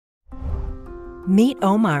Meet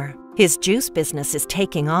Omar. His juice business is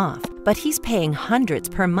taking off, but he's paying hundreds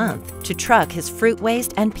per month to truck his fruit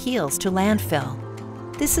waste and peels to landfill.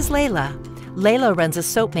 This is Layla. Layla runs a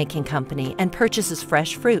soap-making company and purchases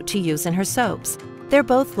fresh fruit to use in her soaps. They're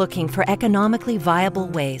both looking for economically viable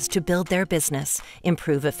ways to build their business,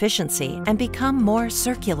 improve efficiency, and become more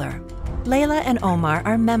circular. Layla and Omar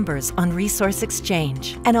are members on ReSource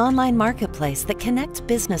Exchange, an online marketplace that connects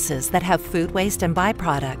businesses that have food waste and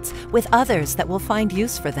byproducts with others that will find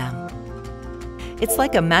use for them. It's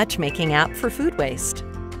like a matchmaking app for food waste.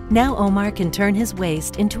 Now Omar can turn his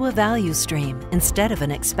waste into a value stream instead of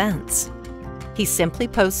an expense. He simply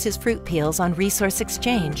posts his fruit peels on ReSource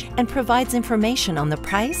Exchange and provides information on the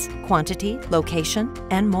price, quantity, location,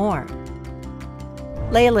 and more.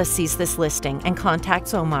 Layla sees this listing and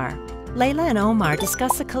contacts Omar. Layla and Omar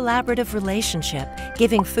discuss a collaborative relationship,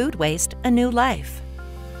 giving food waste a new life.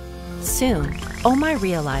 Soon, Omar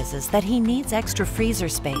realizes that he needs extra freezer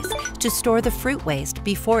space to store the fruit waste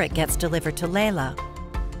before it gets delivered to Layla.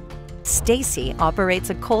 Stacy operates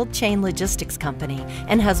a cold chain logistics company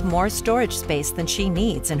and has more storage space than she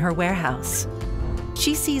needs in her warehouse.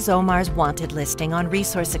 She sees Omar's wanted listing on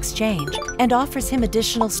ReSource Exchange and offers him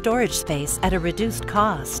additional storage space at a reduced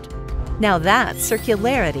cost. Now that's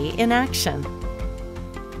circularity in action.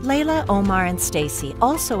 Layla, Omar, and Stacy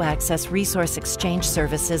also access ReSource Exchange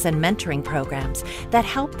services and mentoring programs that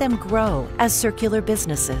help them grow as circular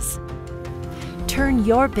businesses. Turn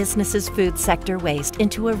your business's food sector waste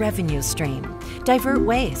into a revenue stream. Divert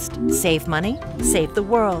waste, save money, save the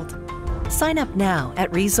world. Sign up now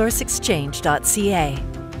at resourceexchange.ca.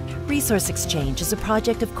 ReSource Exchange is a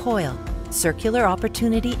project of COIL, Circular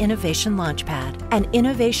Opportunity Innovation Launchpad, an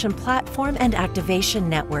innovation platform and activation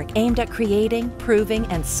network aimed at creating, proving,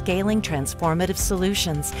 and scaling transformative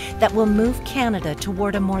solutions that will move Canada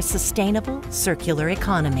toward a more sustainable, circular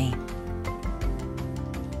economy.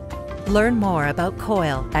 Learn more about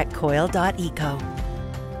COIL at coil.eco.